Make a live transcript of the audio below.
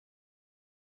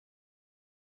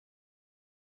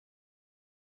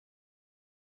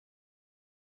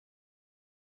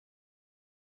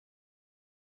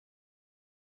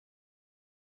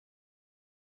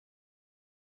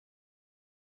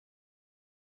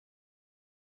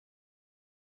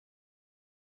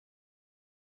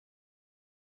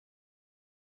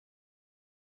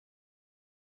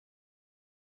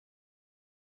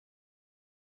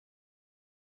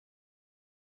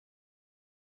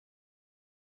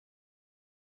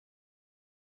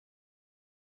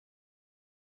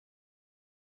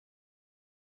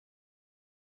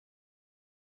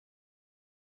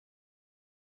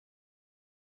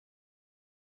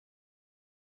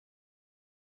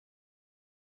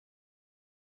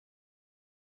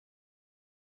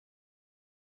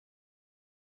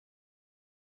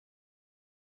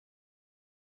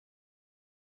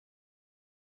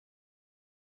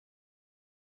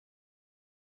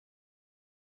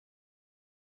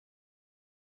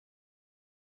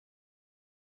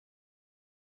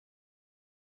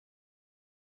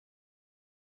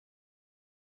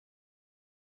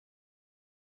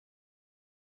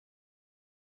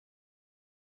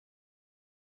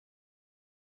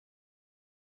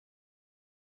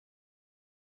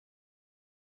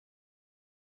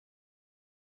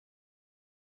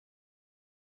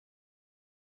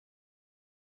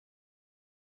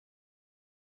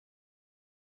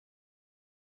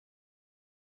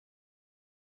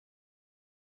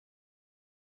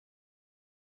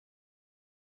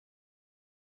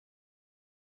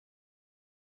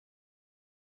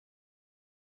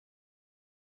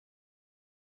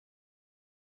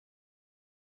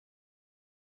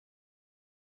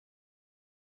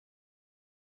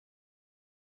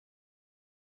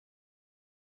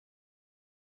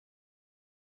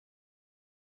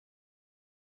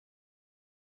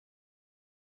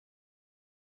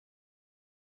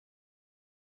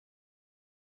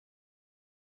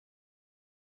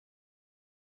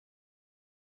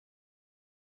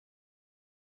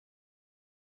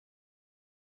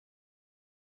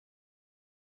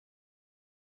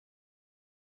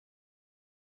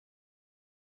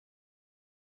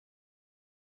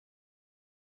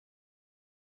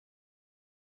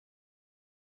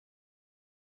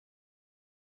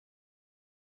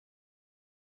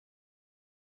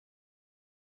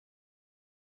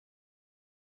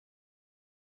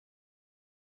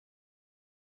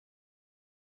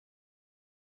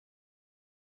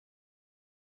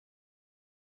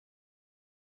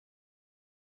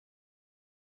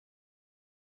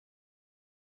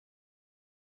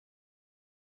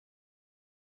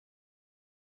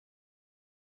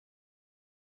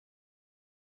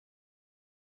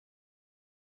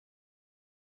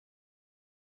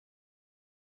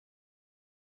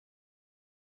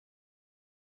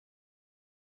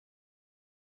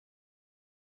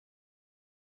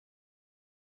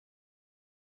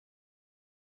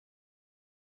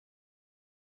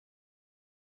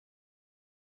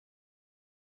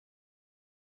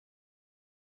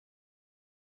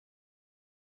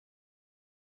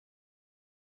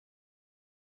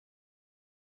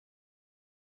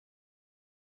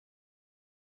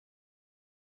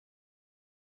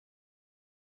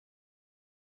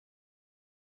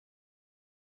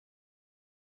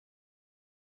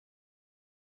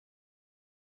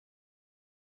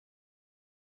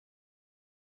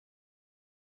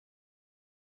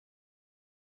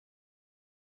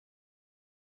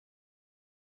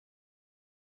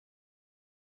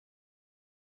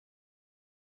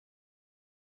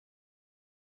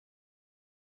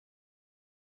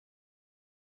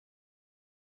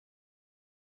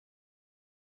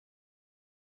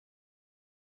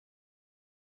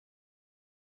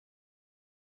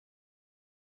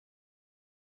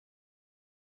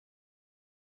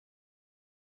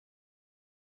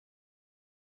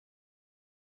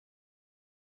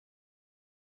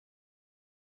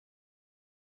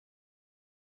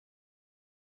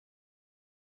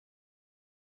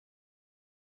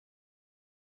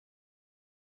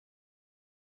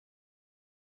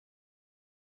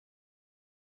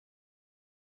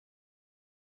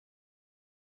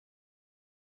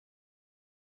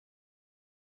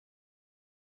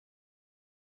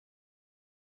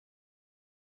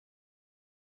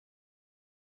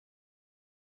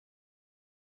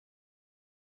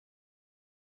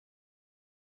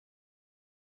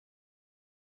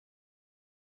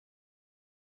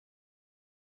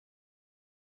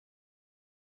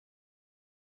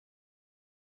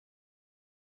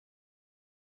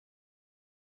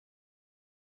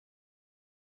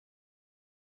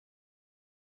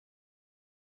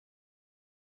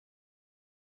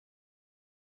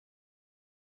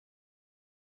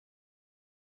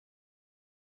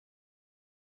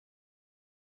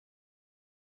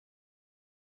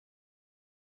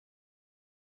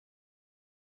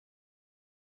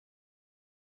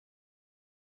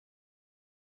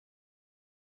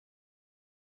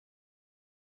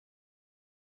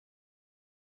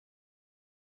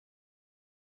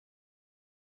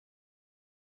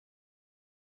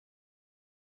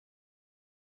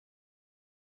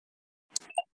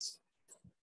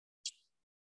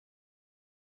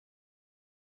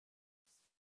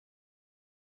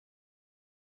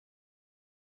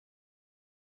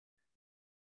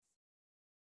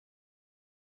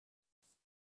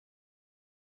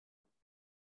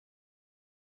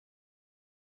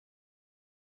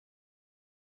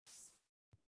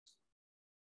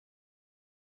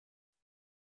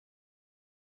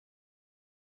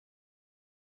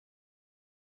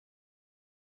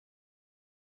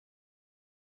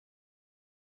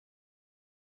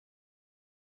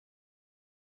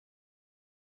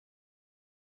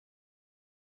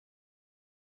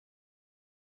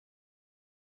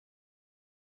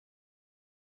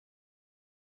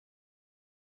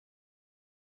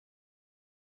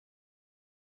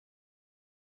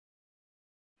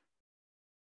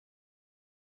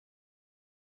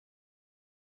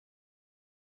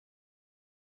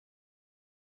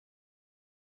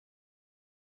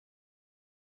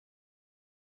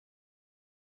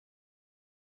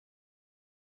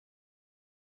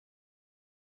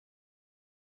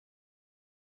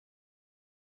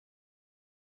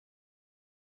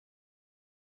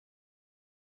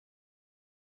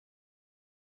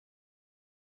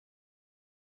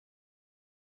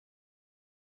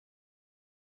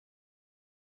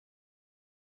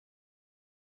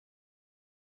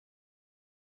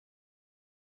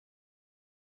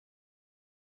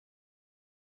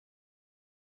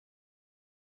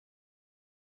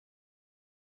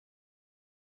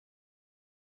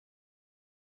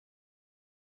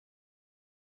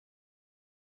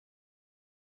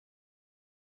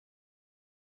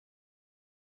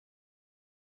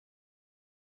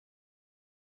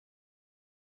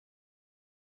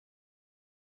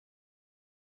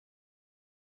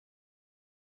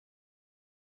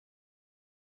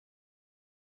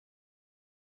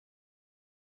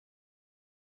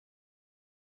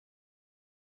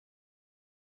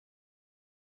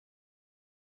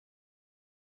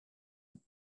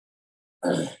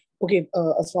Okay,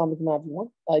 अस्सलाम वालेकुम everyone.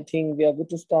 I think we are good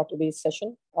to start today's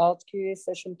session. आज के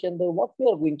session के अंदर what we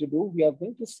are going to do, we are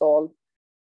going to solve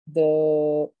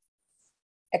the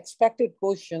expected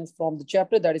questions from the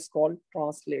chapter that is called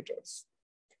Translators.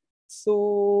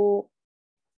 So,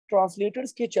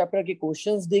 Translators के chapter के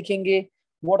questions देखेंगे.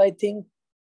 What I think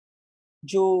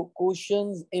जो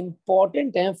questions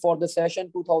important हैं for the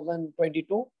session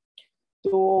 2022.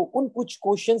 तो उन कुछ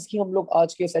questions की हम लोग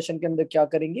आज के सेशन के अंदर क्या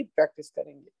करेंगे, प्रैक्टिस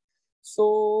करेंगे.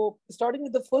 So starting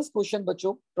with the first question,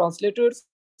 बच्चों, translators.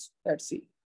 Let's see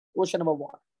question number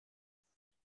 1.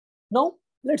 Now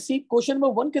let's see question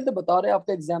number 1 के अंदर बता रहे हैं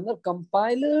आपका examiner,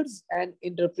 compilers and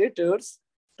interpreters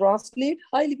translate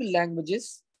high level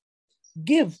languages,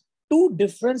 give two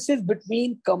differences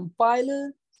between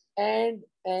compiler and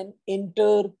an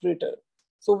interpreter.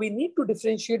 So we need to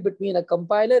differentiate between a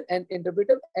compiler and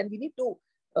interpreter, and we need to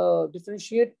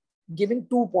differentiate giving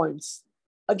 2 points.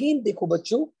 Again, देखो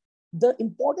बच्चों, the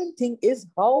important thing is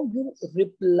how you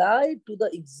reply to the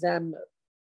examiner.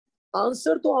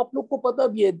 Answer तो आप लोग को पता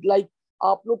भी है, like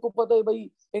आप लोग को पता है भाई,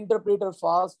 interpreter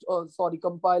fast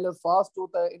compiler fast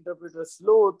होता है, interpreter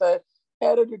slow होता है,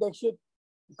 error detection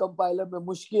कंपाइलर में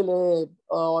मुश्किल है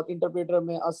और इंटरप्रेटर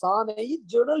में आसान है. ये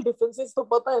जनरल डिफरेंसेस तो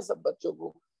पता है सब बच्चों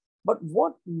को, but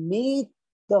what make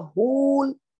the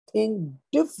whole thing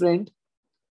different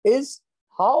is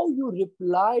how you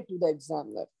reply to the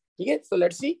examiner. ठीक है, सो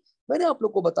लेट्स सी. मैंने आप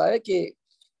लोग को बताया कि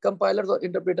कंपाइलर्स और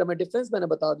इंटरप्रेटर में डिफरेंस मैंने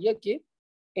बता दिया कि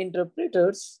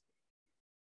interpreters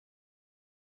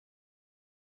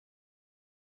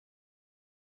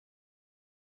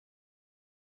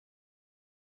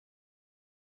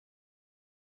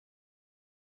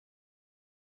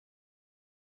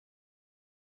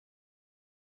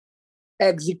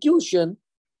execution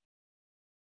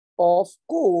of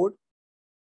code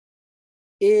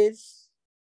is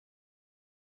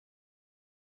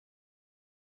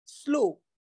slow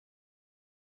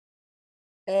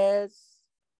as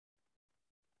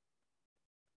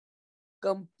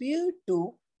compared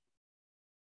to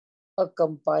a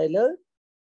compiler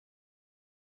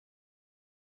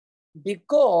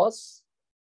because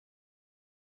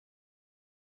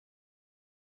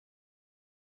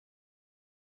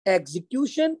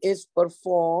execution is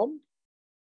performed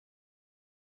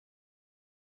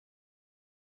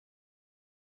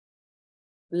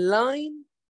line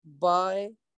by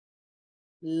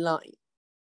line.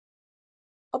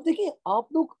 अब देखिए, आप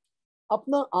लोग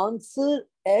अपना आंसर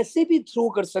ऐसे भी थ्रो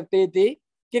कर सकते थे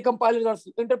कि compilers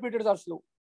are, interpreters are slow.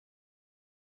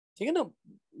 ठीक है ना,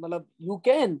 मतलब यू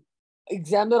कैन.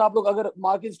 एग्जामिनर, आप लोग अगर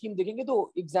मार्किंग स्कीम देखेंगे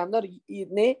तो एग्जामिनर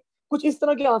ने कुछ इस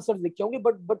तरह के आंसर लिखे होंगे,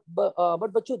 बट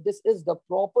बच्चों, this is the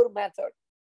proper method.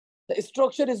 The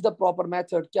structure is the proper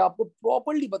method. क्या आपको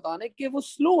प्रॉपरली बताना है कि वो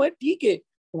स्लो है, ठीक है.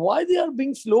 Why they are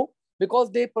being slow? Because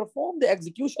they perform the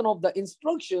execution of the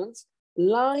instructions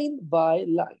line by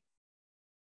line.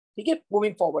 ठीक है,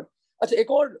 मूविंग फॉरवर्ड. अच्छा,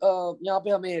 एक और यहाँ पे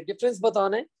हमें डिफरेंस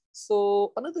बताना है. So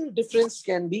another difference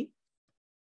can be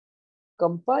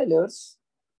compilers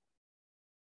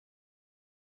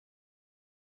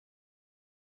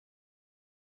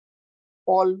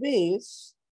always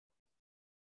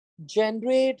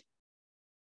generate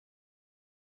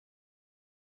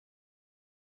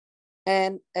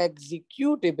an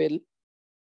executable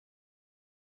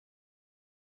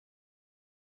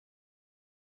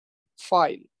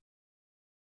file.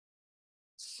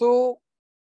 So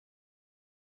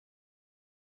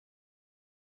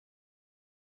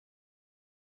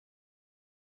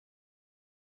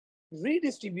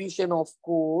redistribution of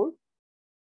code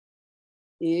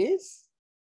is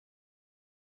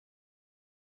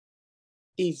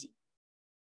easy.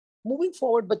 Moving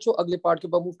forward, बच्चों, अगले पार्ट के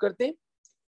ऊपर मूव करते हैं.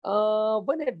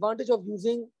 One advantage of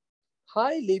using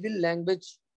high level language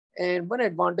and one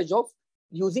advantage of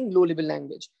using low level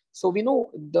language. So we know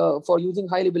for using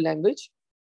high level language,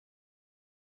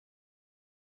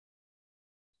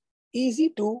 easy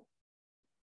to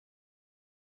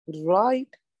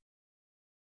write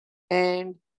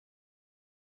and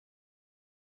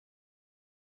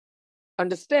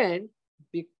understand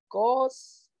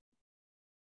because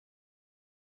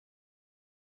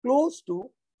close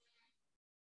to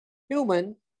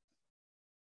human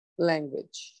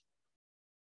language.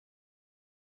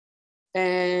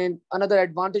 And another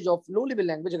advantage of low level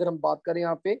language, अगर हम बात करें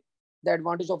यहाँ पे, the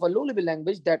advantage of a low level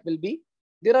language, that will be,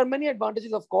 there are many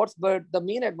advantages of course, but the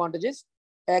main advantage is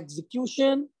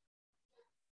execution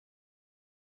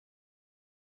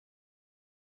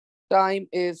time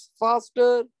is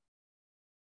faster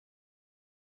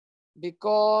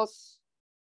because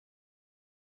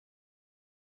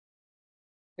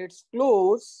it's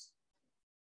close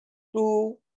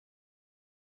to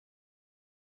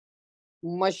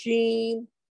machine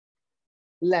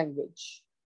language.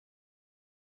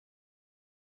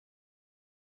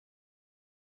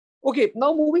 Okay,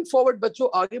 now moving forward, बच्चों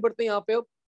आगे बढ़ते हैं यहाँ पे अब.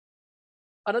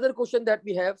 Another question that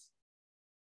we have,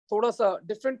 थोड़ा सा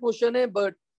different question है,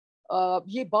 but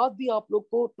ये बात भी आप लोग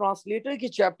को ट्रांसलेटर के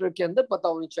चैप्टर के अंदर पता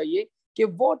होनी चाहिए कि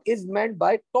what is meant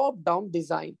by top down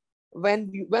design.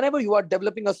 Whenever you are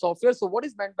developing a software, so what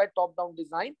is meant by top down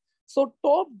design? So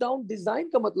top down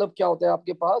design का मतलब क्या होता है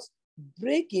आपके पास?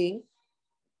 Breaking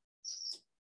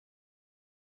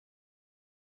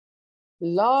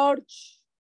large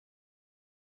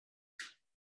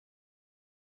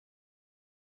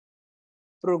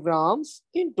programs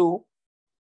into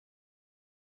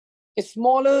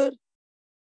smaller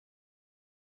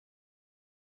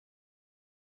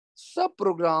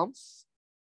sub-programs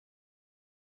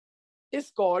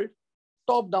is called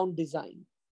top down design.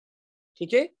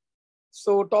 ठीक है?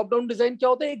 So top down design क्या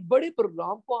होता है? एक बड़े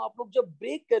प्रोग्राम को आप लोग जब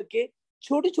ब्रेक करके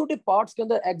छोटे छोटे पार्ट्स के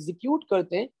अंदर एग्जीक्यूट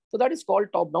करते हैं, तो that is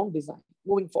called top down design.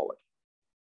 Moving forward.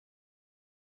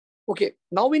 Okay,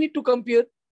 now we need to compare.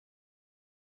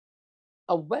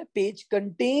 A web page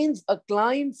contains a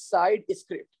client side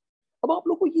script. अब आप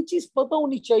लोग को ये चीज पता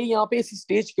होनी चाहिए यहाँ पे इस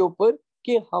स्टेज के ऊपर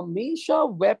कि हमेशा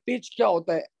वेब पेज क्या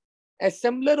होता है?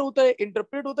 असेंबलर होता है,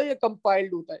 इंटरप्रेट होता है या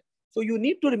कंपाइल्ड होता है? So you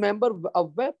need to remember a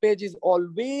web page is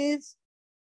always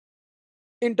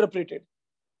interpreted.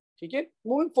 ठीक है?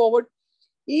 Moving forward,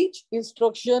 each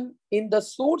instruction in the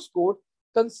source code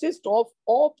consists of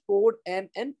opcode and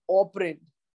an operand.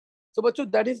 So बच्चों,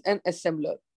 that is an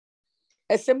assembler.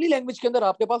 Assembly language के अंदर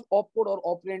आपके पास opcode और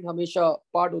operand हमेशा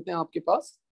part होते हैं आपके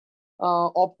पास.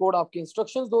 ऑपकोड आपके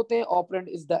इंस्ट्रक्शंस होते हैं, operand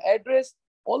is the address.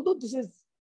 Although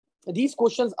these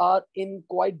questions are in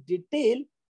quite detail,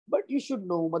 but you should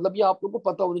know, मतलब ये आप लोगों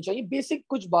को पता होनी चाहिए बेसिक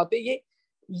कुछ बातें.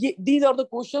 ये these are the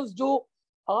questions जो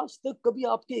आज तक कभी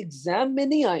आपके एग्जाम में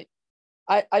नहीं आए.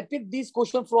 I picked these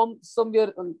questions from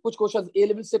somewhere. कुछ क्वेश्चंस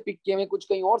ALevel से पिक किए हुए, कुछ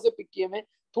कहीं और से पिक किए हुए,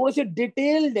 थोड़े से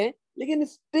डिटेल्ड हैं, लेकिन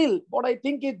still what I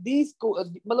think is these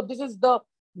मतलब this is the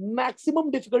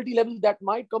maximum difficulty level that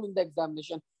might come in the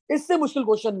examination. इससे मुश्किल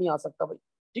क्वेश्चन नहीं आ सकता भाई.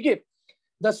 ठीक है?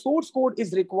 The source code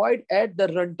is required at the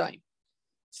run time.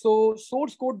 So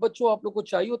source code बच्चों आप लोग को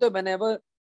चाहिए होता है whenever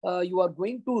you are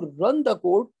going to run the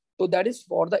code, so that is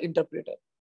for the interpreter.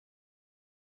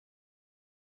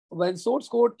 When source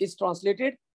code is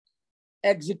translated,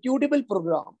 executable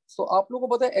program. So आप लोगों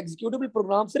को पता है executable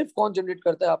program सिर्फ कौन जनरेट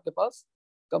करता है आपके पास?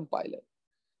 Compiler.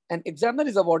 And examiner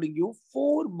is awarding you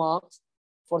 4 marks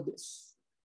for this.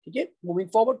 ठीक है? Moving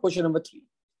forward, question number 3.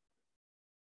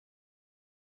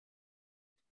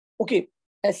 Okay,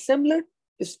 assembler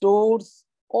stores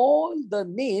all the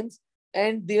names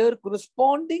and their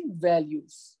corresponding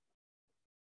values.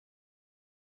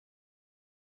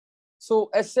 So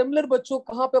assembler बच्चों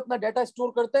कहाँ पे अपना डाटा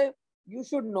स्टोर करता है? You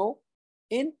should know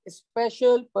in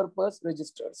special purpose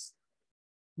registers.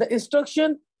 The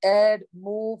instruction add,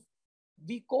 move,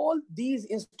 we call these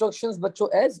instructions बच्चों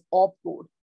as opcode.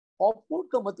 Opcode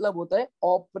का मतलब होता है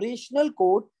ऑपरेशनल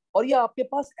कोड, और ये आपके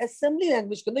पास असेंबली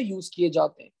लैंग्वेज के अंदर यूज किए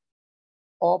जाते हैं.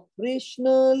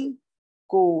 Operational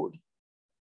code.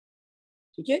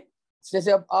 ठीक है?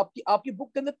 जैसे अब आपकी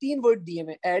बुक के अंदर 3 वर्ड दिए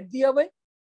हुए, ऐड दिया हुआ है,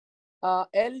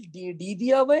 LDD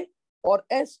दिया हुआ है और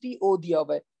STO दिया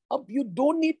हुआ है. अब you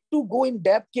don't need to go in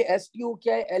depth के STO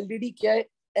क्या है, LDD क्या है.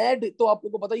 ऐड तो आप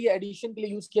लोगों को पता है, ये एडिशन के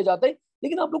लिए यूज किया जाता है,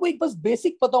 लेकिन आप लोगों को एक बस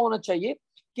बेसिक पता होना चाहिए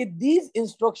कि these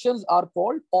instructions are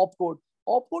called opcode.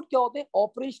 Opcode क्या होते हैं?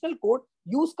 Operational code.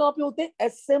 यूज कहां पे होते हैं?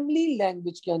 असेंबली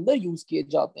लैंग्वेज के अंदर यूज किए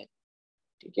जाते हैं.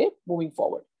 ठीक है? Moving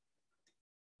forward.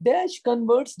 Dash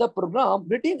converts the program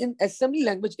written in assembly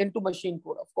language into machine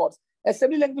code. Of course,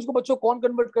 assembly language को बच्चों कौन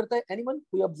convert करता है? Anyone?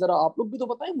 कोई अब जरा आप लोग भी तो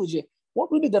बताएं मुझे.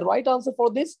 What will be the right answer for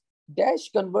this? Dash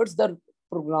converts the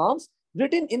programs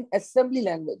written in assembly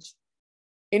language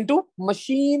into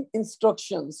machine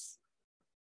instructions.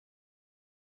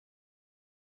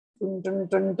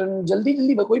 जल्दी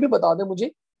जल्दी कोई भी बता दे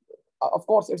मुझे. Of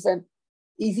course, it's an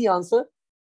easy answer.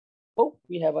 Oh,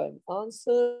 we have an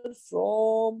answer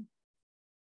from.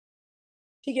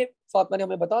 ठीक है, फातिमा ने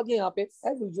हमें बता दिया यहाँ पे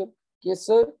एज यूजुअल कि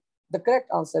sir the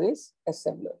correct answer is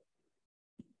assembler.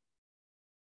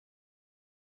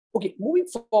 Okay, moving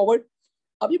forward.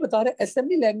 अभी बता रहे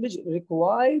assembly language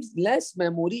requires less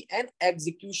memory and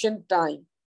execution time.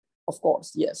 Of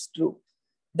course, yes, true.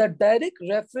 The direct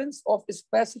reference of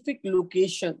specific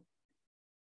location.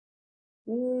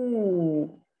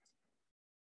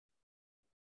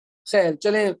 खैर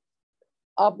चलें,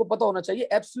 आपको पता होना चाहिए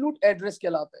एब्सोल्यूट एड्रेस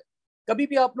कहलाता है. कभी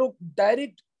भी आप लोग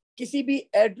डायरेक्ट किसी भी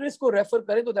एड्रेस को रेफर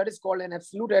करें तो that is called an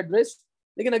absolute address.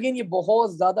 लेकिन अगेन ये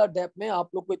बहुत ज्यादा डेप्थ में,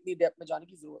 आप लोग को इतनी डेप्थ में जाने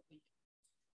की जरूरत नहीं है.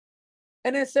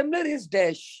 An assembler is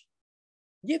dash.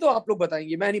 ये तो आप लोग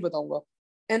बताएंगे, मैं नहीं बताऊंगा.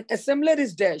 An assembler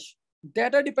is dash.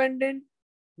 Data dependent,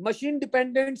 machine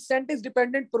dependent, sentence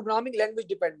dependent, programming language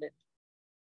dependent.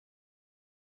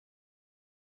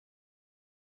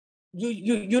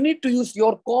 You need to use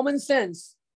your common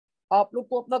sense. आप लोग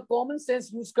को अपना कॉमन सेंस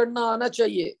यूज करना आना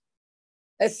चाहिए.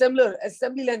 Assembler,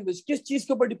 assembly language किस चीज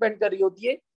के ऊपर डिपेंड कर रही होती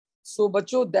है? So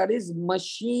बच्चों, that is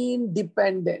machine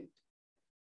dependent.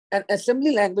 An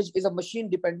assembly language is a machine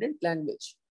dependent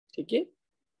language. ठीक है.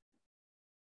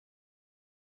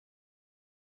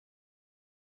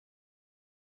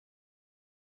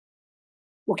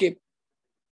 Okay.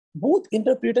 Both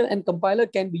interpreter and compiler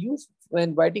can be used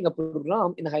when writing a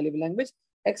program in a high-level language.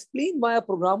 Explain why a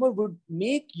programmer would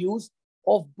make use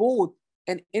of both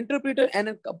an interpreter and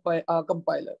a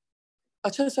compiler.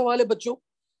 अच्छा सवाल है बच्चों.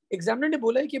 Examiner ने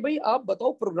बोला है कि भाई आप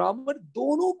बताओ प्रोग्रामर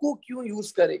दोनों को क्यों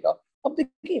यूज करेगा. अब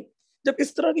देखिए, जब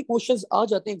इस तरह के क्वेश्चंस आ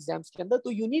जाते हैं एग्जाम्स के अंदर,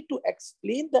 तो you need to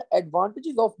explain the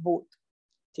advantages of both.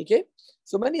 ठीक है.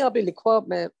 सो मैंने यहाँ पे लिखा,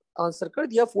 मैं आंसर कर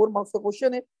दिया. 4 मार्क्स का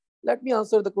क्वेश्चन है. Let me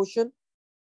answer the question.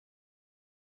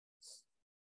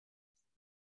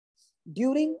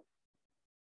 During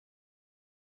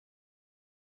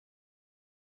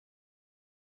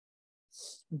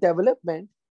development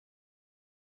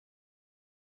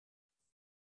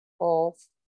of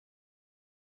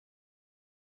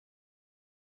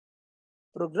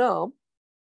program,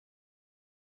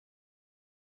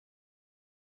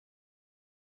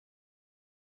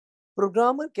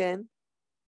 programmer can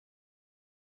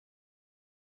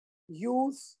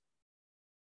use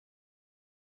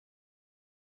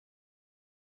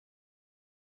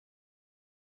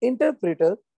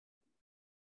interpreter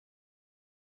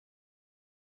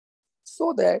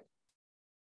so that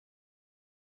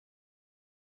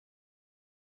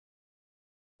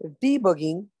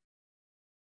debugging,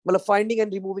 मतलब finding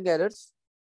and removing errors,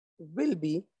 will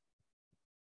be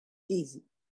easy.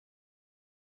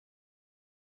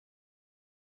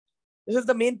 This is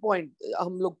the main point.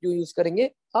 हम लोग क्यों use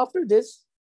करेंगे. After this,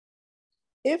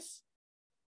 if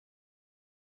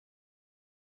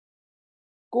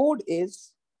code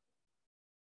is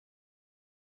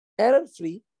error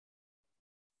free,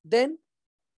 then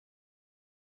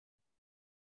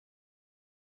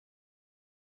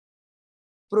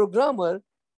programmer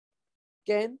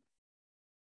can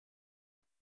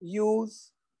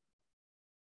use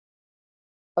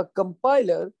a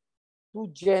compiler to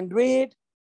generate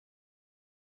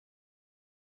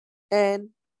an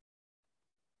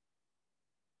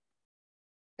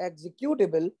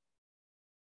executable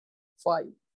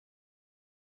file.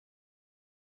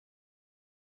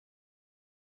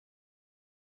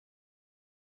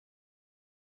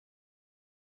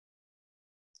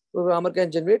 Programmer can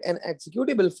generate an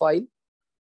executable file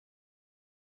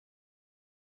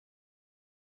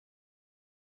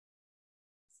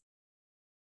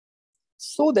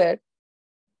so that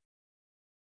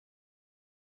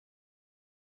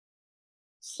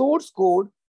source code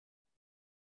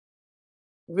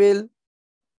will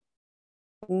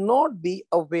not be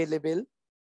available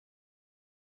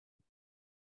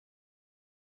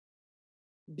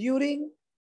during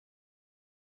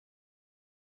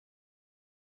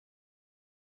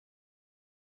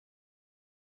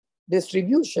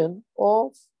distribution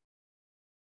of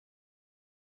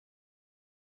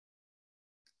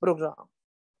program.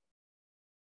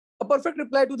 A perfect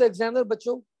reply to the examiner,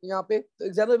 बच्चों. यहाँ पे the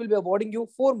examiner will be awarding you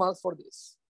 4 marks for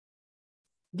this.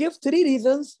 Give 3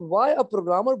 reasons why a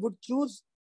programmer would choose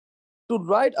to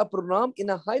write a program in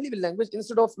a high-level language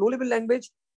instead of low-level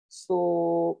language.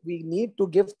 So we need to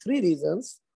give 3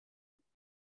 reasons.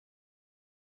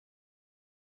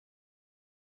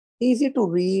 Easy to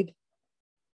read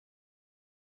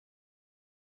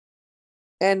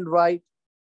and write.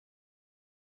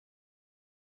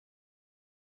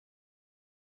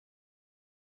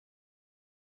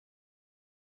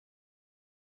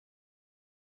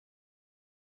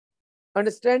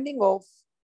 Understanding of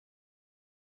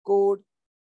code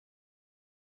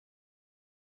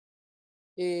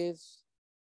is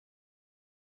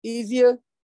easier.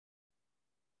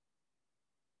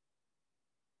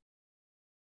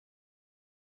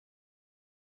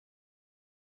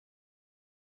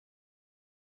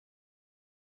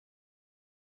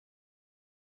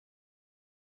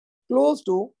 Close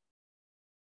to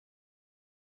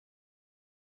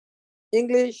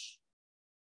English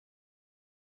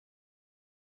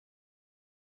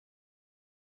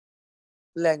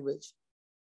language.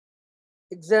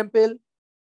 Example: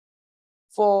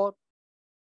 for,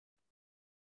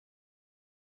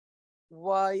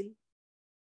 while,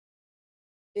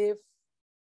 if,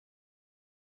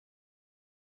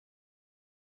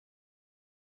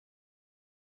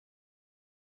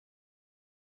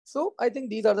 So I think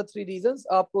these are the three reasons.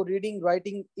 आपको reading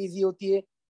writing easy होती है,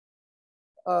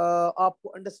 आपको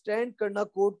understand करना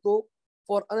code को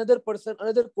for another person,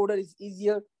 another coder is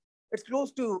easier. It's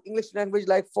close to English language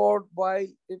like for, while,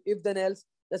 if then else.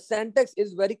 The syntax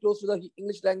is very close to the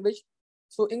English language.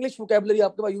 So English vocabulary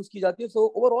आपके पास use की जाती है.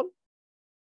 So overall,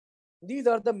 these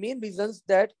are the main reasons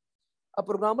that a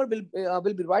programmer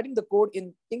will be writing the code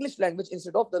in English language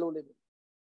instead of the low level.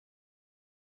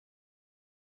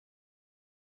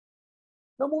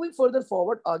 Now moving further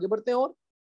forward, आगे बढ़ते हैं और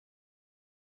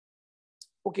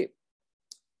okay.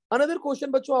 Another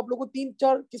question बच्चों, आप लोगों को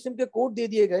 3-4 किस्म के कोड दे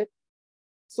दिए गए.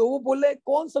 So वो बोल रहे हैं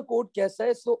कौन सा कोड कैसा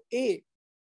है. So A,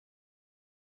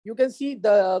 you can see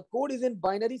the code is in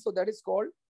binary, so that is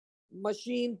called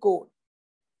machine code.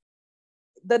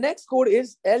 The next code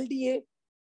is LDA,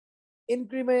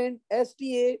 increment,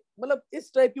 STA, मतलब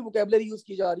इस टाइप की vocabulary यूज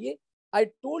की जा रही है. I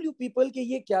told you people कि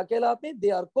ये क्या कहलाते हैं.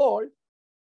 They are called,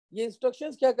 ये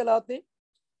instructions क्या कहलाते हैं.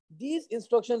 These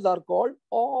instructions are called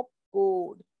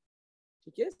opcode.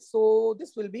 ठीक है. So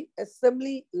this will be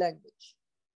assembly language.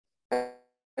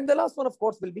 And the last one, of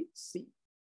course, will be C.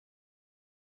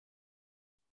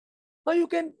 Now you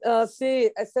can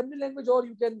say assembly language, or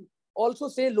you can also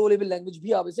say low level language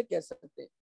भी आप इसे कह सकते हैं.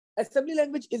 Assembly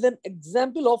language is an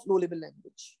example of low level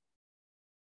language.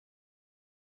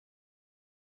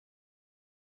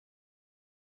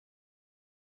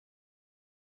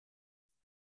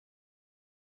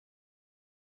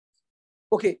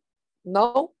 Okay,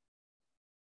 now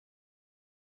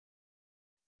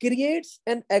creates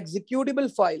an executable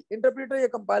file. Interpreter या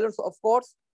compilers, of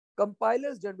course,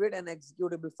 compilers generate an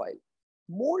executable file.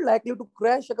 More likely to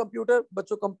crash a computer,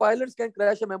 बच्चों compilers can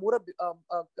crash a memory,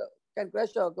 can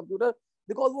crash a computer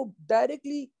because वो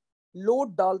directly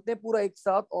load डालते हैं पूरा एक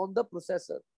साथ on the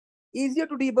processor. Easier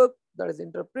to debug, that is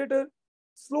interpreter.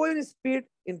 Slow in speed,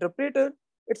 interpreter.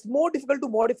 It's more difficult to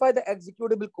modify the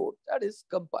executable code, that is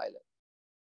compiler.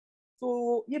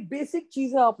 तो ये basic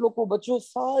चीजें आप लोग को बच्चों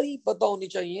सारी पता होनी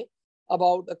चाहिए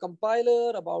about a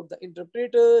compiler, about the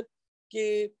interpreter,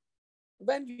 के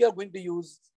when we are going to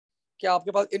use, क्या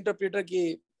आपके पास इंटरप्रेटर के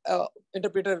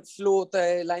इंटरप्रेटर फ्लो होता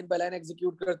है, लाइन बाय लाइन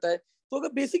एग्जीक्यूट करता है. तो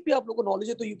अगर बेसिक भी आप लोगों को नॉलेज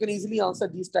है तो you can easily answer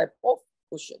this type of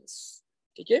questions.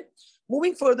 ठीक है.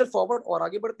 मूविंग फर्दर फॉरवर्ड और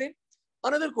आगे बढ़ते हैं.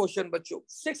 अनदर क्वेश्चन बच्चों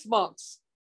 6 मार्क्स.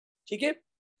 ठीक है.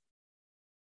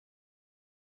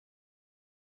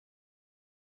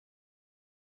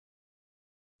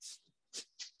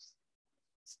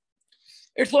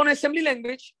 It's on assembly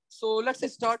language. So let's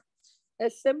start.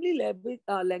 Assembly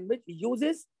language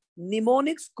uses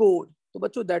mnemonics code. तो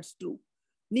बच्चों that's true.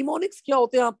 Mnemonics क्या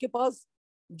होते हैं आपके पास,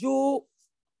 जो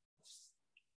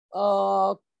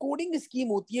कोडिंग स्कीम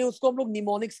होती है उसको हम लोग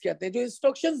mnemonics कहते हैं. जो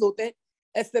इंस्ट्रक्शंस होते हैं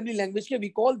assembly language के,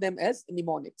 we call them as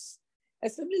mnemonics.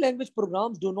 Assembly language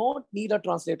programs do not need a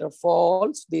translator.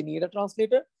 False. They need a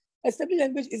translator. Assembly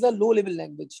language is a low level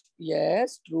language.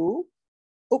 Yes, true.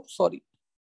 Oops, sorry.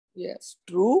 Yes,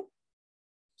 true.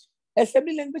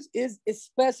 Assembly language is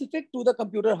specific to the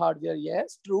computer hardware.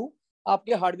 Yes, true.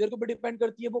 आपके hardware को भी depend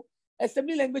करती है वो.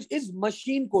 Assembly language is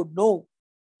machine code. No.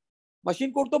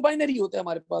 Machine code तो binary होता है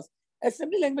हमारे पास.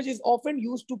 Assembly language is often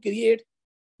used to create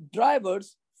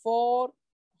drivers for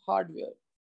hardware.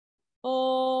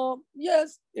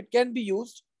 Yes, it can be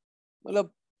used.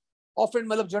 मतलब often,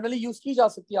 मतलब generally use की जा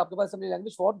सकती है आपके पास assembly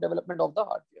language for development of the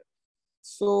hardware.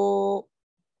 So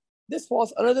this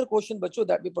was another question बच्चों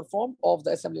that we performed of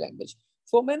the assembly language.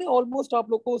 So मैंने almost आप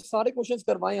लोग को सारे questions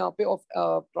करवाए यहाँ पे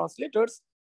of translators.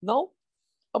 Now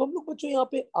अब हम लोग बच्चों यहाँ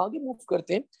पे आगे move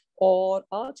करते हैं और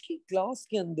आज की क्लास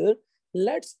के अंदर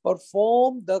let's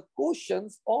perform the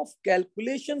questions of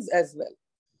calculations as well.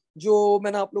 जो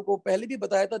मैंने आप लोग को पहले भी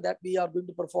बताया था that we are going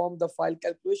to perform the file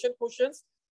calculation questions.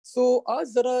 So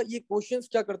आज जरा ये questions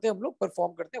क्या करते हैं हम लोग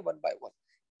perform करते हैं one by one.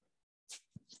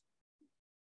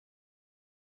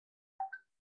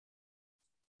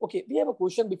 Okay, we have a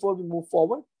question before we move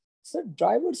forward. Sir,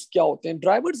 drivers क्या होते हैं?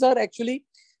 Drivers are actually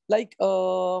like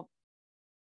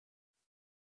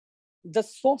the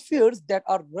softwares that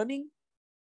are running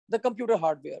the computer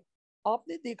hardware.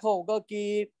 आपने देखा होगा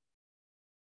कि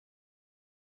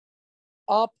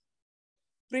आप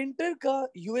प्रिंटर का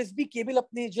USB केबल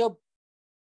अपने जब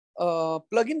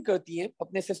प्लग इन करती हैं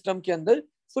अपने सिस्टम के अंदर,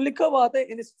 तो लिखा हुआ आता है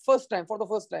in first time, for the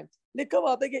first time लिखा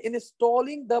हुआ आता है कि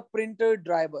installing the printer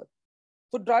driver.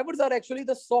 So drivers are actually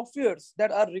the softwares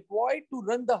that are required to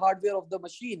run the hardware of the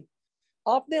machine.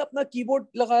 आपने अपना कीबोर्ड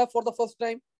लगाया for the first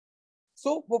time,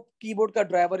 so वो keyboard का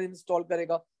ड्राइवर इंस्टॉल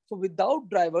करेगा. So without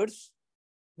drivers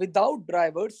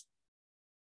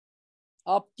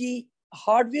आपकी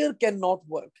hardware can not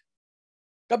work.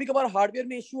 कभी कभार hardware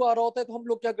में इश्यू आ रहा होता है तो हम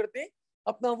लोग क्या करते हैं,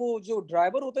 अपना वो जो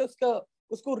ड्राइवर होता है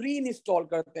उसको री इंस्टॉल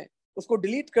करते हैं, उसको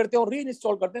डिलीट करते हैं और री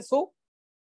इंस्टॉल करते हैं, सो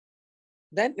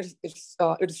then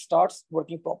it starts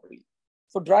working properly.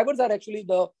 So drivers are actually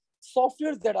the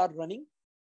softwares that are running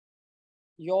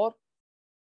your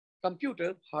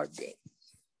computer hardware.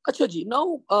 अच्छा जी, now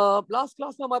last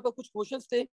class में हमारे पास कुछ क्वेश्चंस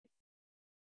थे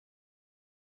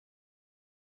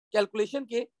कैलकुलेशन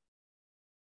के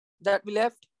that we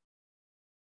left.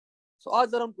 So आज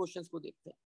जरा हम क्वेश्चंस को देखते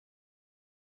हैं.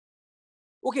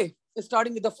 Okay,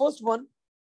 starting with the first one.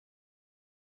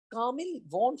 Kamil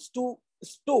wants to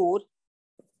store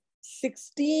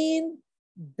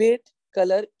 16-bit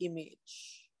color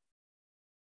image.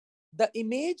 The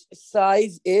image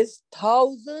size is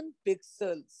 1000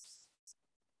 pixels.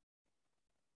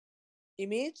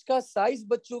 Image का size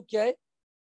बच्चों क्या है?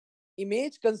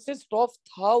 Image consists of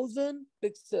 1000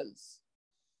 pixels.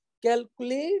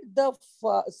 Calculate the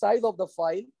size of the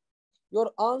file.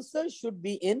 Your answer should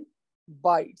be in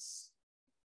bytes.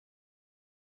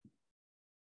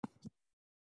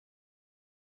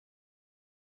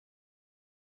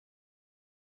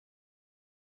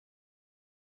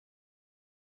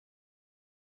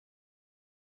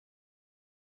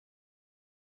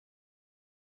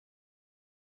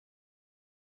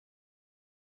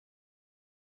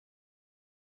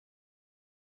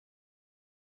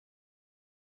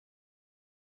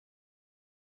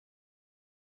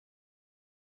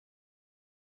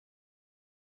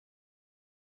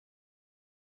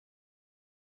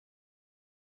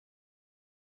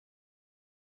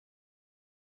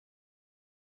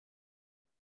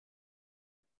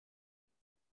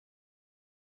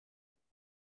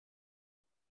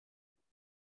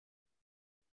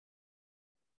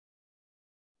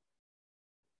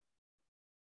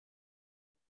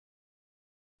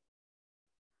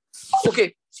 Okay,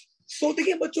 सो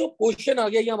देखिए बच्चों, question आ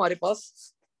गया ये हमारे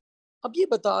पास. अब ये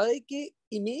बता रहे कि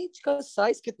इमेज का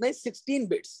साइज कितना है, 16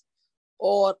 बिट्स,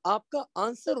 और आपका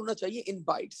आंसर होना चाहिए इन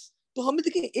बाइट्स. तो हमें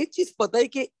देखिए एक चीज पता है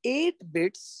कि 8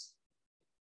 bits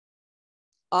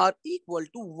are equal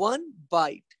to 1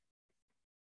 bite.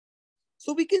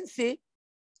 So we can say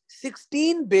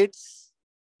 16 bits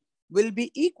will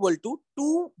be equal to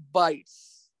 2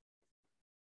 bytes.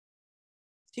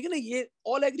 ठीक है ना, ये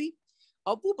ऑल एग्री.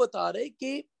 अब वो बता रहे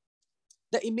कि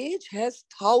the image has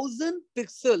 1000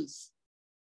 pixels.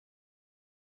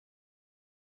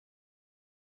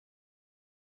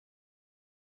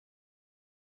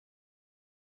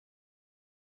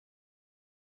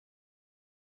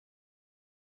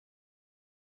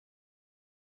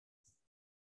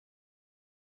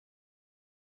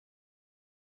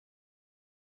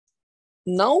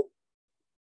 Now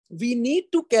we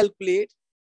need to calculate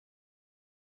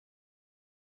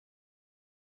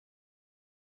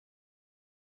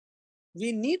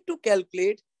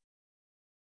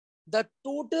the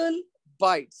total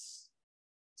bytes.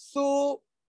 So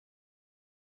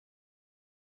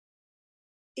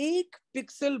एक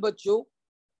पिक्सल बच्चों,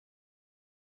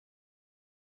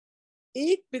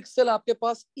 एक पिक्सल आपके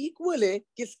पास इक्वल है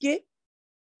किसके,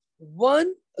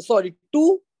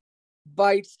 2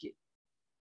 बाइट्स के.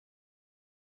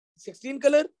 16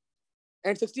 कलर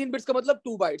एंड 16 बिट्स का मतलब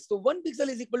 2 बाइट्स. तो 1 pixel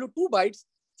is equal to 2 bytes.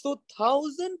 So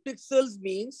 1000 pixels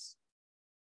means,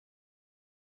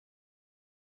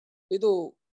 ये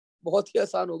तो बहुत ही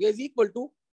आसान हो गया, is equal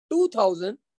to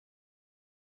 2000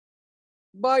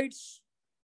 bytes.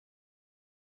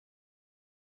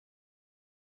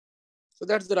 So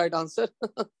that's the right answer.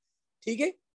 ठीक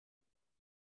है,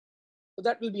 so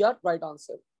that will be our right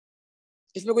answer.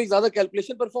 इसमें कोई ज्यादा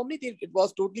कैलकुलेशन परफॉर्म नहीं थी. It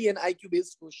was totally N IQ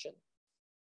based question.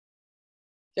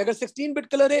 अगर 16 बिट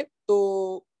कलर है तो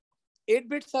 8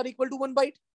 bits are equal to 1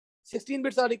 bite, 16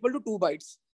 bits are equal to 2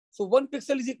 bytes. So 1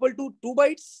 pixel is equal to 2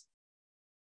 bytes.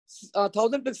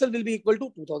 1000 pixel will be equal to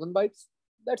 2000 bytes.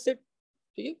 That's it.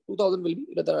 Okay, 2000 will be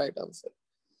the right answer.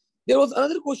 There was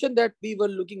another question that we were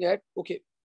looking at. Okay,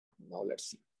 now let's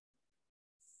see.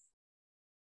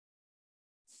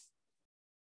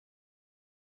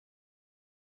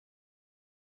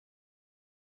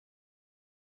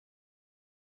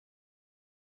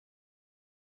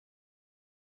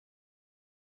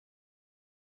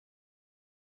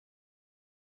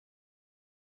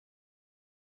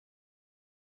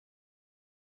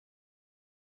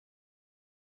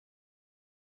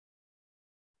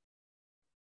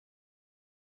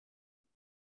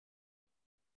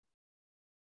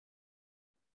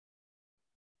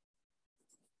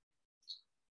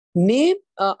 Name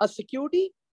a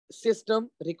security system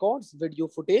records video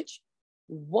footage.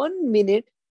 1 minute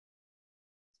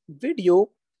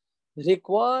video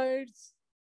requires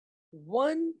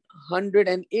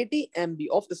 180 MB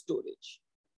of storage.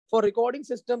 for recording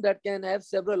system that can have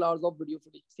several hours of video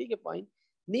footage. ठीक है, fine.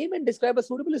 Name and describe a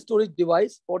suitable storage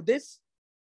device for this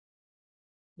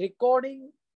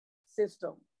recording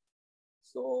system.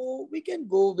 So we can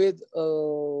go with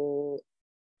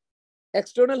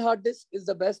external hard disk is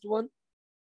the best one.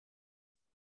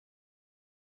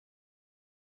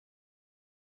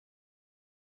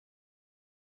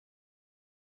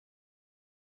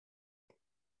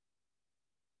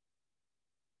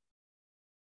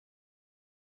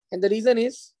 And the reason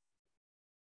is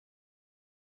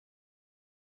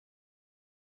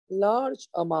large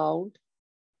amount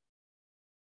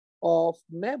of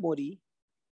memory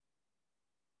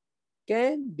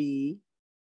can be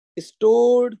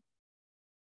stored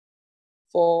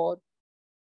for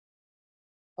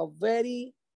a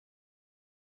very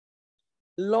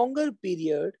longer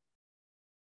period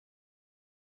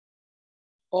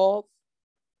of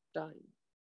time.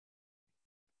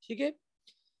 ठीक है?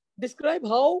 Describe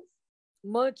how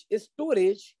much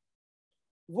storage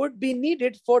would be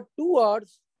needed for 2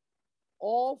 hours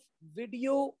of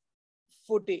video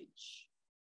footage.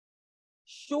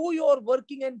 Show your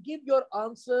working and give your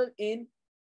answer in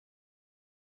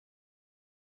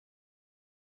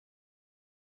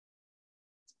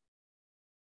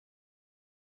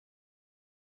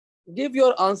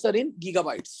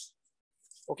gigabytes.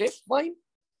 Okay, fine.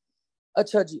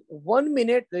 अच्छा जी, 1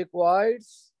 minute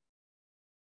requires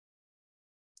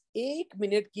 1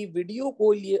 minute की video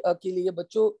को के लिए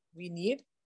बच्चों we need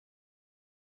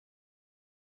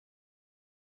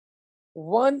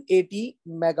 180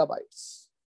 megabytes.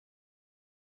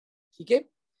 ठीक है,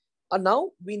 and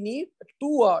now we need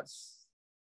 2 hours.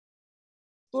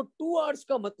 तो 2 hours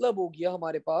का मतलब हो गया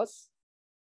हमारे पास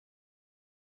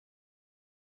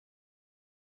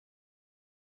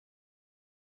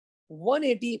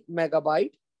 180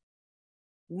 megabyte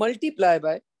multiply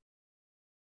by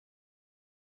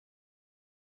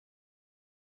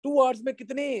 2 hours में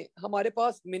कितने हमारे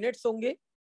पास मिनट्स होंगे?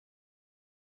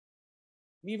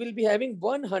 We will be having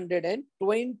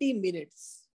 120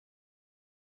 minutes.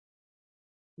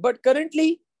 But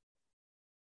currently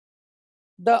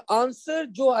the answer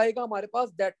जो आएगा हमारे पास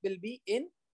that will be in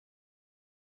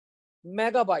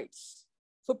megabytes.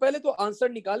 So पहले तो आंसर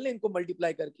निकाल लें इनको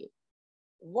मल्टीप्लाई करके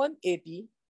 180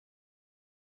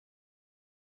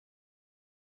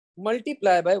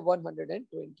 multiply by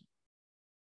 120.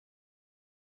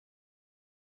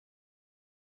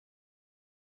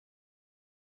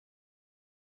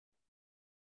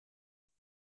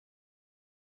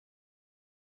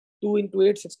 Two into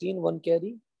 8, 16, 1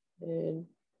 carry, and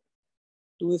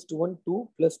 2:1, 2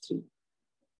 plus 3.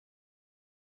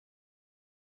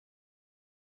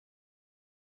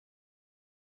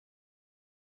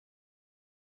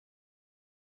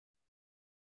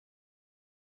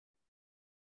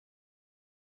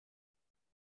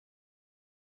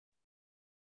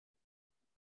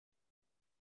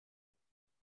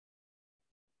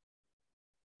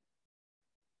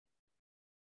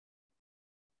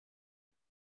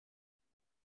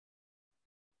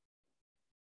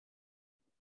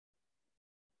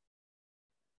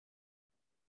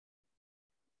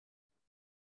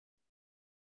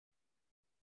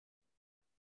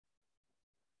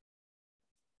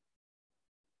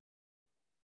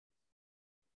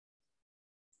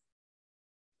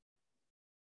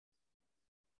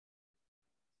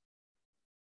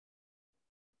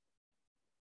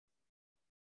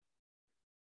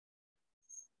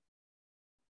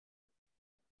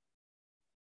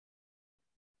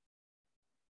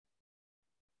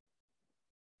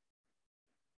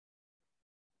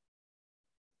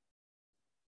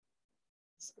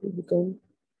 So it become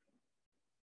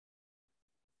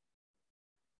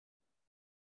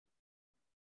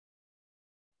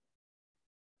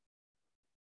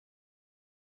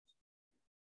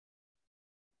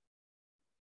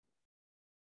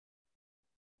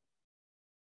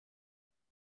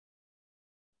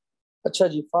अच्छा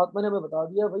जी, फातिमा ने हमें बता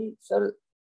दिया भाई सर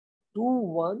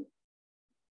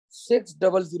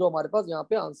 21600 हमारे पास यहाँ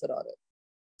पे आंसर आ रहा है.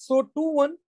 सो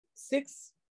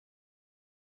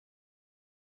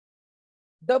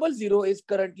 21600 is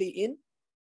currently in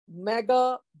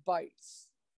megabytes.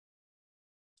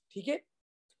 ठीक है,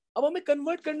 अब हमें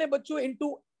कन्वर्ट करने बच्चों इनटू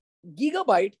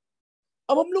गीगाबाइट.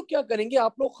 अब हम लोग क्या करेंगे,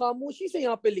 आप लोग खामोशी से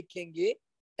यहाँ पे लिखेंगे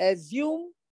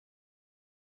assume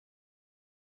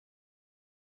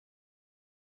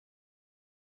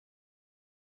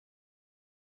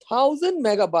thousand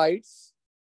megabytes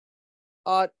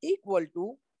are equal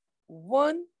to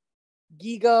 1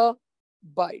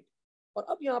 gigabyte. और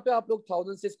अब यहाँ पे आप लोग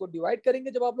 1000 से इसको डिवाइड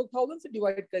करेंगे. जब आप लोग 1000 से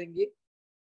डिवाइड करेंगे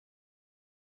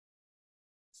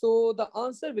so the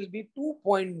answer will be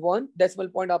 2.1 decimal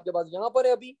point आपके पास यहाँ पर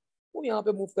है अभी, वो यहाँ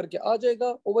पे मूव करके आ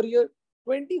जाएगा ओवर हियर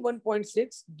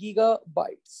 21.6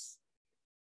 गीगाबाइट्स।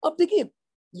 अब देखिए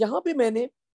यहाँ पे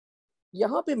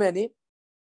मैंने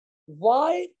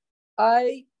why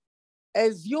I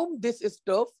assume this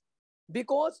stuff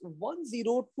because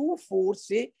 1024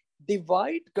 से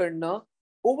डिवाइड करना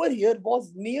ओवर हियर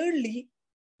was nearly,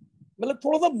 मतलब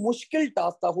थोड़ा सा मुश्किल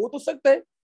टास्क था, हो तो सकता है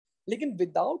लेकिन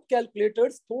विदाउट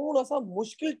कैलकुलेटर्स थोड़ा सा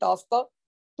मुश्किल टास्क था।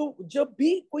 तो जब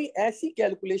भी कोई ऐसी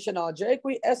कैलकुलेशन आ जाए,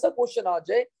 कोई ऐसा क्वेश्चन आ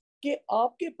जाए कि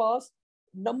आपके पास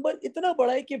नंबर इतना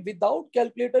बड़ा है कि without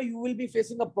calculator you will be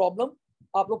facing a problem,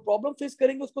 आप लोग प्रॉब्लम फेस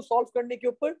करेंगे उसको सॉल्व करने के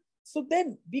ऊपर, so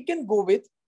then we can go with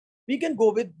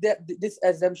this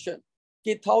assumption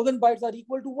कि 1000 bytes are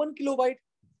equal to 1 kilobyte,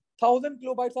 1000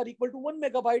 kilobytes are equal to 1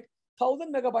 megabyte, 1000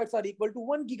 megabytes are equal to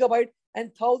 1 gigabyte,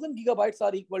 and 1000 gigabytes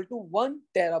are equal to 1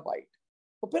 terabyte.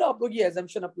 तो फिर आप लोग ये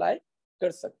assumption apply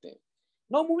कर सकते हैं।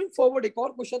 Now moving forward, एक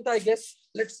और क्वेश्चन था, I guess,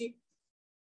 let's see.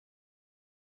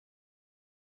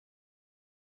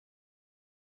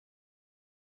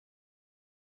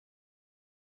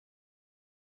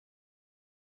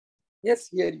 Yes,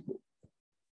 here you go.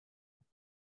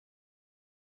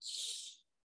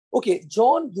 Okay,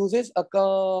 John uses a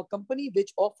company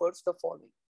which offers the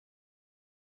following.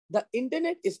 The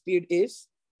internet speed is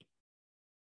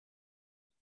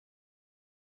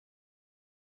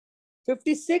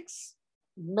 56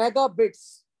 megabits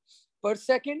per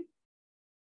second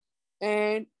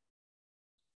and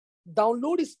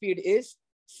download speed is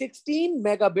 16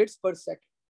 megabits per second.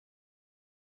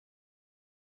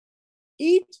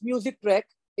 Each music track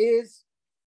is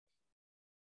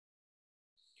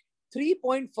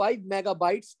 3.5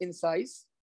 megabytes in size.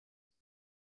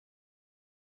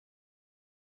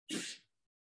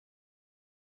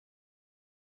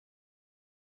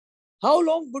 How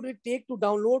long would it take to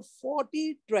download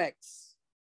 40 tracks?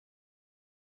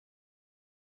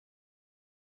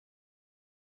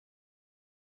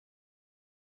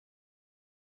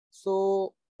 So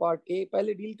part A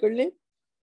पहले deal कर लें।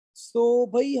 सो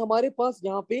भाई हमारे पास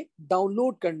यहाँ पे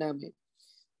download करना है हमें,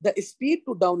 the speed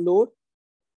to download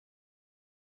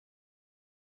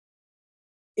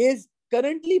is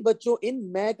currently बच्चों इन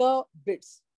मेगा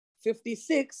बिट्स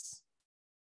 56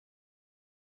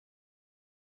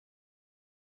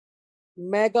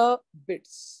 मेगा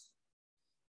बिट्स।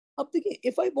 अब देखिए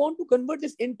if I want to convert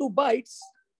this into bytes,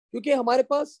 क्योंकि हमारे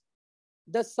पास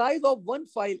the size of one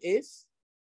file is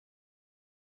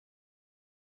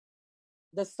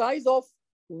the size of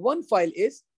one file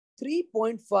is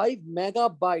 3.5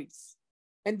 megabytes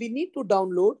and we need to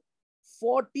download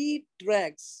 40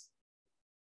 tracks.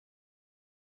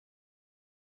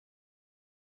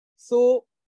 So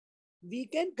we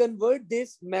can convert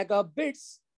this megabits,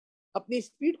 अपनी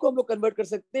speed को हम लोग convert कर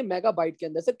सकते हैं megabyte के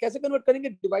अंदर। सर कैसे कन्वर्ट करेंगे?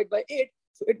 Divide by 8,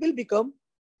 so it will become,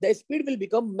 the speed will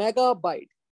become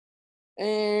megabyte.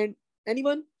 And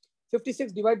anyone,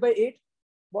 56 divided by 8,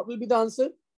 what will be the answer?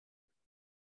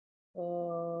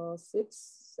 6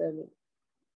 7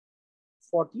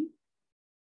 40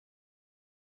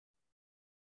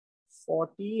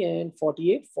 40 and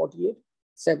 48 48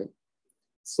 7,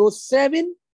 so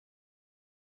 7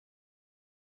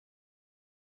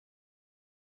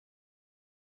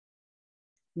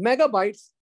 megabytes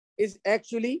is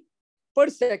actually per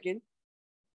second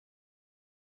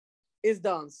is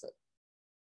the answer.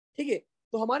 ठीक है,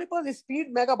 तो हमारे पास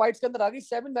speed megabytes के अंदर आ गई,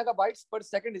 7 megabytes पर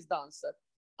second is the answer.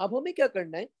 अब हमें क्या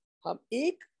करना है, हम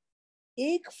एक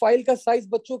फाइल का साइज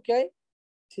बच्चों क्या है?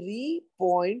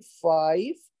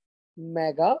 3.5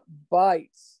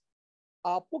 मेगाबाइट्स।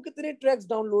 आपको कितने ट्रैक्स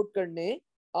डाउनलोड करने हैं?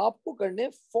 आपको करने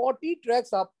 40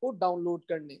 ट्रैक्स आपको डाउनलोड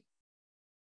करने,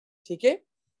 ठीक है।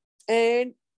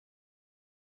 And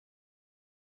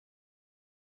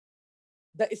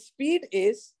the speed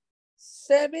is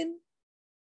 7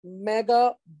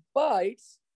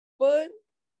 megabytes पर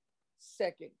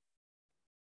सेकेंड।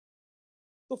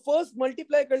 तो फर्स्ट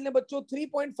मल्टीप्लाई कर लें बच्चों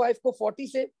 3.5 को 40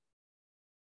 से,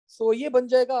 सो ये बन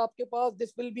जाएगा आपके पास,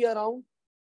 दिस विल बी अराउंड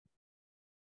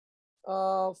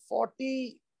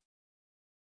 40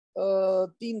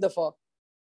 तीन दफा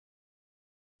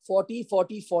 40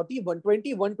 40 40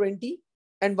 120 120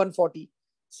 and 140,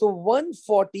 so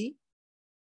 140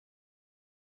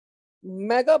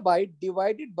 megabyte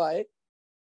divided by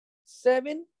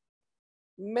 7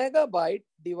 megabyte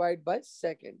divided by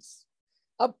seconds.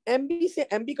 अब एमबी से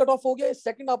एमबी कट ऑफ हो गया,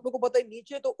 सेकंड आप लोगों को पता है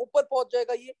नीचे तो ऊपर पहुंच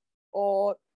जाएगा ये,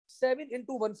 और 7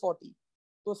 into 140,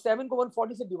 तो 7 को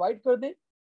 140 से डिवाइड कर दें,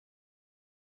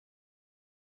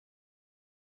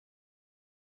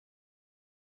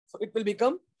 so it will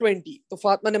become 20. तो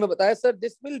फातिमा ने हमें बताया sir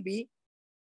this will be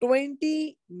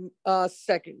 20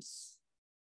 seconds.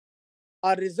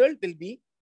 Our result will be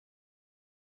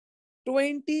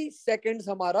 20 seconds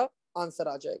हमारा आंसर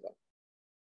आ जाएगा.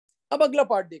 अब अगला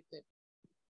पार्ट देखते हैं.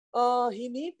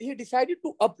 He decided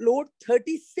to upload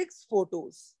 36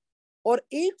 photos और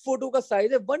एक फोटो का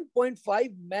साइज है 1.5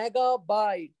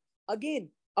 megabyte. Again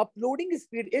uploading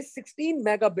speed is 16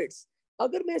 megabits.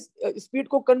 अगर मैं स्पीड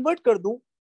को कन्वर्ट कर दूं,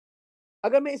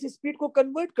 अगर मैं इस स्पीड को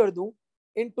कन्वर्ट कर दूं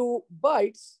into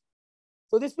bytes,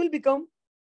 so this will become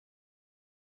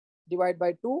divide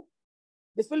by 2,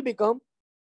 this will become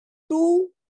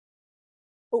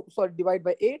divide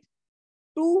by 8,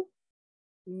 2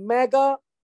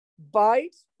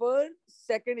 megabytes per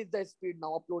second is the speed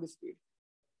now, upload speed.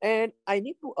 And I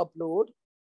need to upload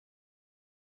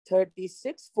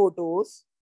 36 photos.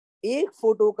 एक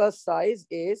photo का size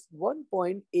is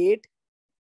 1.8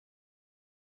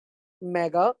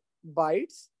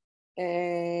 megabytes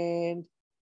and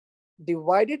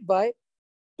divided by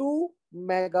 2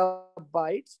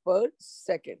 megabytes per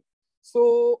second. So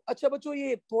अच्छा बच्चों,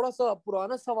 ये थोड़ा सा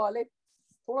पुराना सवाल है,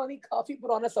 थोड़ा नहीं काफी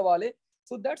पुराना सवाल है.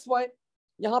 So that's why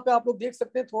यहाँ पे आप लोग देख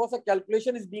सकते हैं थोड़ा सा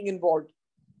calculation is being involved,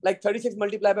 like 36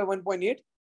 multiplied by 1.8.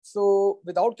 So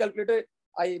without calculator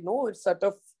I know it's a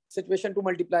tough situation to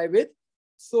multiply with.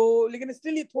 So लेकिन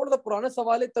स्टिल ये थोड़ा सा पुराना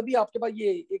सवाल है, तभी आपके पास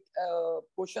ये एक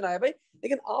क्वेश्चन आया भाई.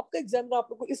 लेकिन आपका एग्जामिनर आप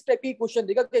लोग को इस टाइप की क्वेश्चन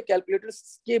देगा कि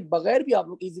कैलकुलेटर्स के बगैर भी आप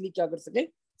लोग इजीली क्या कर सकें,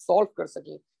 सॉल्व कर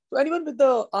सकें. तो एनीवन विद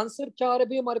द आंसर क्या आ रहा है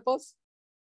भाई हमारे पास?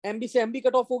 एमबी से एमबी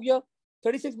कट ऑफ हो गया.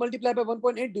 36 multiply by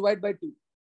 1.8 divide by 2.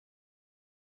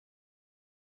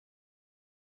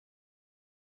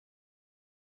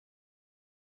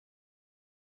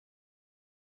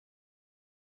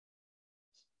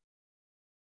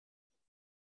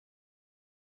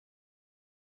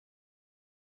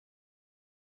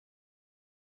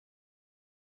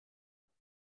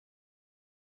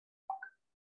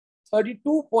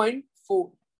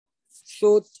 $32.4.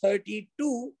 So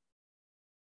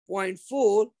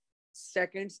 32.4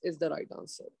 seconds is the right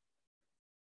answer.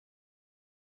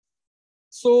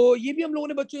 So ये भी हम लोगों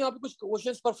ने बच्चों यहाँ पे कुछ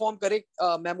क्वेश्चंस परफॉर्म करे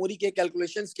मेमोरी के,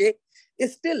 कैलकुलेशंस के.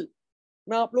 स्टिल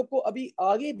मैं आप लोग को अभी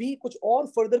आगे भी कुछ और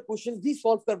फर्दर क्वेश्चंस भी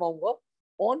सॉल्व करवाऊंगा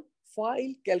ऑन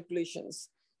फाइल कैलकुलेशंस.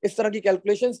 इस तरह की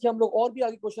कैलकुलेशंस के हम लोग और भी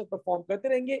आगे क्वेश्चन परफॉर्म करते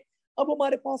रहेंगे. अब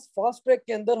हमारे पास फास्ट ट्रैक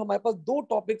के अंदर हमारे पास 2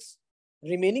 टॉपिक्स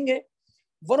रिमेनिंग है.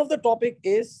 One of the topic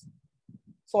is,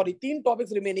 sorry 3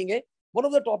 topics remaining है. One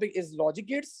of the topic is logic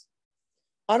gates,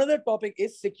 another topic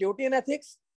is security and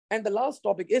ethics, and the last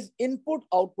topic is input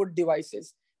output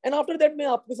devices. And after that मैं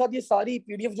आपके साथ ये सारी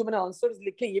PDF जो मैंने answers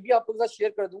लिखे ये भी आपके साथ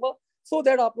शेयर कर दूंगा, सो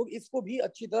दैट आप लोग इसको भी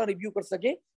अच्छी तरह रिव्यू कर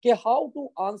सकें कि how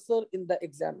to answer in the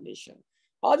examination.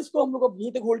 आज इसको हम लोग अब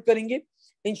यहीं तक होल्ड करेंगे.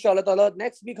 इंशाल्लाह ताला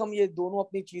नेक्स्ट वीक हम ये दोनों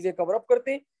अपनी चीजें कवर अप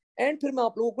करते हैं, एंड फिर मैं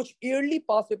आप लोगों को कुछ ईयरली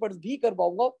पास पेपर्स भी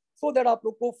करवाऊंगा, सो दैट आप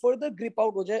लोग को फर्दर ग्रिप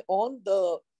आउट हो जाए ऑन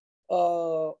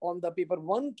द पेपर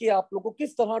 1 के आप लोग को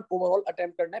किस तरह ओवरऑल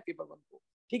अटेम्प्ट करना है पेपर 1 को.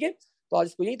 ठीक है, तो आज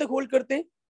इसको यहीं तक होल्ड करते हैं.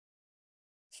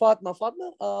 फातिमा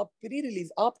प्री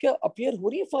रिलीज आप क्या अपीयर हो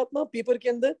रही है फातिमा पेपर के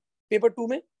अंदर, पेपर 2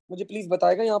 में? मुझे प्लीज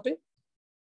बताएगा यहाँ पे.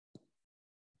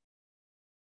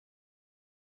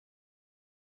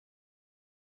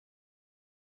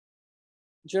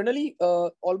 जनरली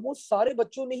ऑलमोस्ट सारे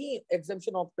बच्चों ने ही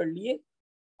एग्जामिनेशन ऑप्ट कर लिए.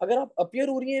 अगर आप अपीयर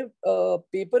हो रही है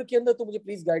पेपर के अंदर तो मुझे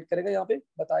प्लीज गाइड करेगा, यहाँ पे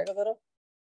बताएगा जरा.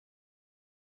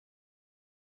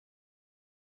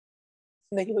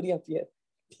 नहीं हो रही अपीयर,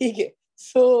 ठीक है.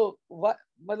 सो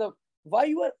मतलब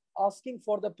why you are asking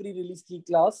for the pre release की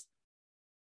क्लास?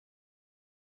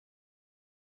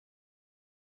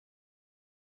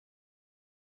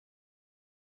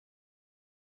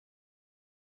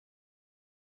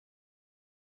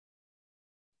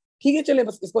 ठीक है, चले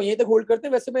बस इसको यहीं तक होल्ड करते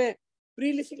हैं. वैसे मैं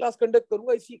प्री लिस्ट की क्लास कंडक्ट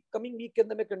करूंगा इसी कमिंग वीक के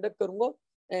अंदर, मैं कंडक्ट करूंगा,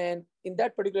 and in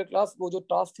that particular class वो जो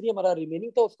टास्क 3 हमारा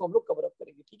रिमेनिंग था उसको हम लोग कवर अप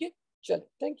करेंगे. ठीक है, चले,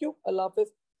 thank you, Allah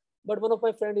Hafiz. But one of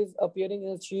my friend is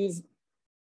appearing, she is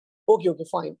okay okay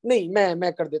fine. नहीं,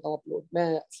 मैं कर देता हूँ अपलोड,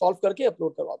 मैं सॉल्व करके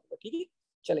अपलोड करवा दूंगा. ठीक है,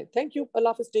 चले, thank you,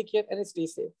 Allah Hafiz, take care and stay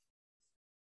safe.